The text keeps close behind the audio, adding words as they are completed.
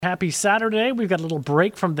Happy Saturday. We've got a little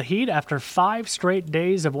break from the heat after 5 straight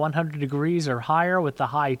days of 100 degrees or higher with the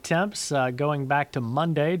high temps going back to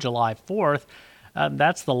Monday, July 4th.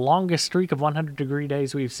 That's the longest streak of 100-degree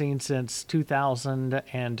days we've seen since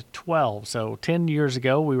 2012. So 10 years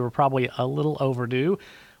ago, we were probably a little overdue.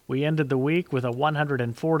 We ended the week with a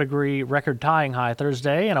 104-degree record-tying high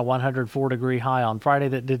Thursday and a 104-degree high on Friday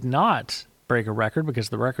that did not break a record because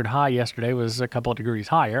the record high yesterday was a couple of degrees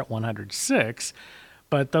higher at 106.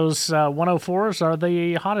 But those 104s are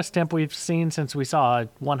the hottest temp we've seen since we saw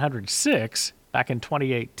 106 back in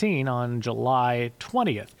 2018 on July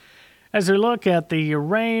 20th. As we look at the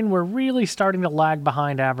rain, we're really starting to lag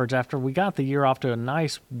behind average after we got the year off to a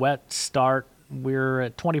nice wet start. We're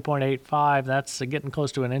at 20.85. That's getting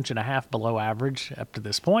close to an inch and a half below average up to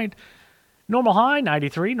this point. Normal high,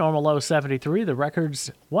 93. Normal low, 73. The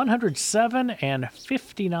record's 107 and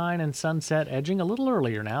 59 in Sunset, edging a little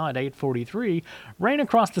earlier now at 8:43. Rain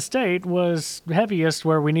across the state was heaviest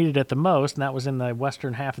where we needed it the most, and that was in the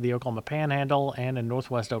western half of the Oklahoma Panhandle and in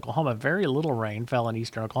northwest Oklahoma. Very little rain fell in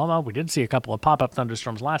eastern Oklahoma. We did see a couple of pop-up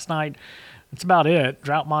thunderstorms last night. That's about it.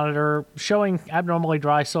 Drought monitor showing abnormally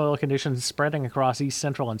dry soil conditions spreading across east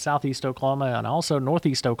central and southeast Oklahoma and also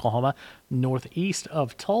northeast Oklahoma, northeast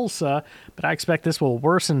of Tulsa. But I expect this will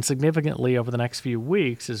worsen significantly over the next few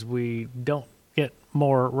weeks as we don't get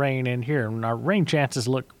more rain in here. And our rain chances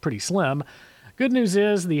look pretty slim. Good news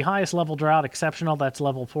is the highest level drought exceptional, that's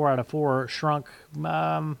level 4 out of 4, shrunk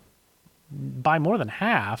by more than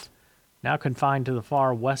half. Now confined to the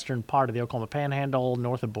far western part of the Oklahoma Panhandle,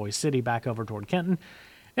 north of Boise City, back over toward Kenton.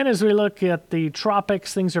 And as we look at the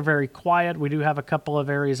tropics, things are very quiet. We do have a couple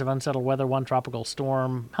of areas of unsettled weather, one tropical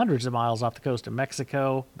storm hundreds of miles off the coast of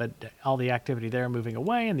Mexico, but all the activity there moving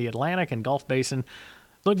away. In the Atlantic and Gulf Basin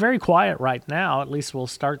look very quiet right now. At least we'll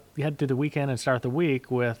head through the weekend and start the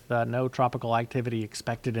week with no tropical activity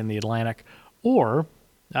expected in the Atlantic or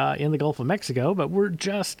in the Gulf of Mexico, but we're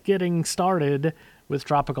just getting started with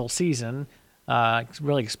tropical season.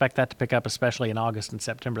 Really expect that to pick up, especially in August and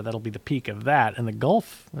September. That'll be the peak of that. And the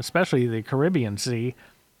Gulf, especially the Caribbean Sea,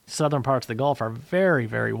 southern parts of the Gulf are very,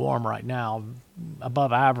 very warm right now,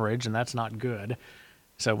 above average, and that's not good.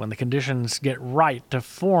 So when the conditions get right to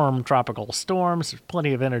form tropical storms, there's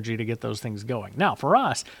plenty of energy to get those things going. Now, for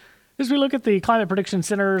us, as we look at the Climate Prediction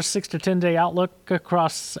Center's 6 to 10 day outlook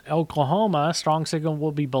across Oklahoma, strong signal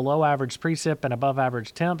will be below average precip and above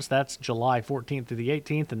average temps. That's July 14th through the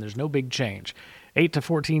 18th, and there's no big change. 8 to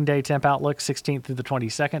 14 day temp outlook, 16th through the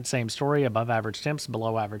 22nd, same story, above average temps,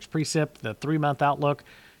 below average precip. The 3-month outlook,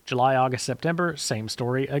 July, August, September, same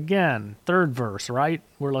story again. Third verse, right?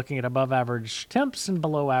 We're looking at above average temps and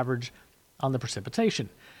below average on the precipitation.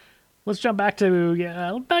 Let's jump back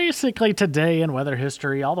to basically today in weather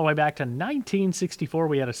history. All the way back to 1964,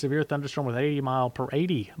 we had a severe thunderstorm with 80 mile per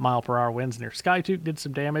hour winds near Skytook, did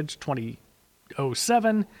some damage.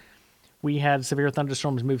 2007, we had severe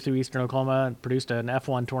thunderstorms move through eastern Oklahoma and produced an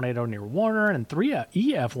F1 tornado near Warner and 3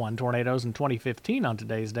 EF1 tornadoes in 2015 on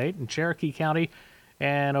today's date in Cherokee County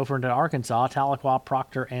and over into Arkansas, Tahlequah,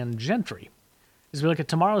 Proctor, and Gentry. As we look at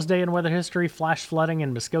tomorrow's day in weather history, flash flooding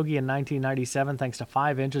in Muskogee in 1997 thanks to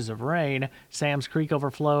 5 inches of rain. Sam's Creek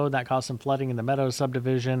overflowed. That caused some flooding in the Meadows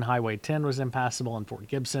subdivision. Highway 10 was impassable in Fort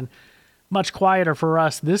Gibson. Much quieter for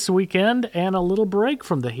us this weekend and a little break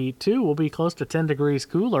from the heat, too. We'll be close to 10 degrees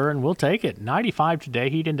cooler, and we'll take it. 95 today.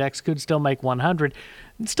 Heat index could still make 100.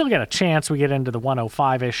 Still get a chance we get into the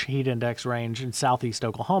 105-ish heat index range in southeast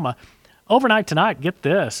Oklahoma. Overnight tonight, get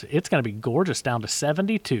this, it's going to be gorgeous down to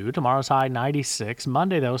 72. Tomorrow's high 96.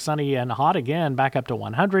 Monday, though, sunny and hot again, back up to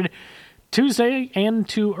 100. Tuesday and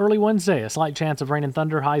to early Wednesday, a slight chance of rain and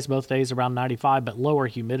thunder. Highs both days around 95, but lower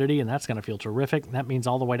humidity, and that's going to feel terrific. That means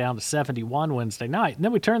all the way down to 71 Wednesday night. And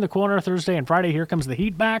then we turn the corner Thursday and Friday. Here comes the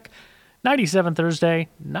heat back. 97 Thursday,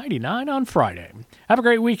 99 on Friday. Have a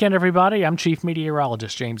great weekend, everybody. I'm Chief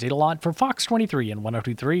Meteorologist James Edelot for Fox 23 and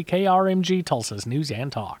 102.3 KRMG, Tulsa's News and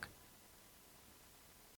Talk.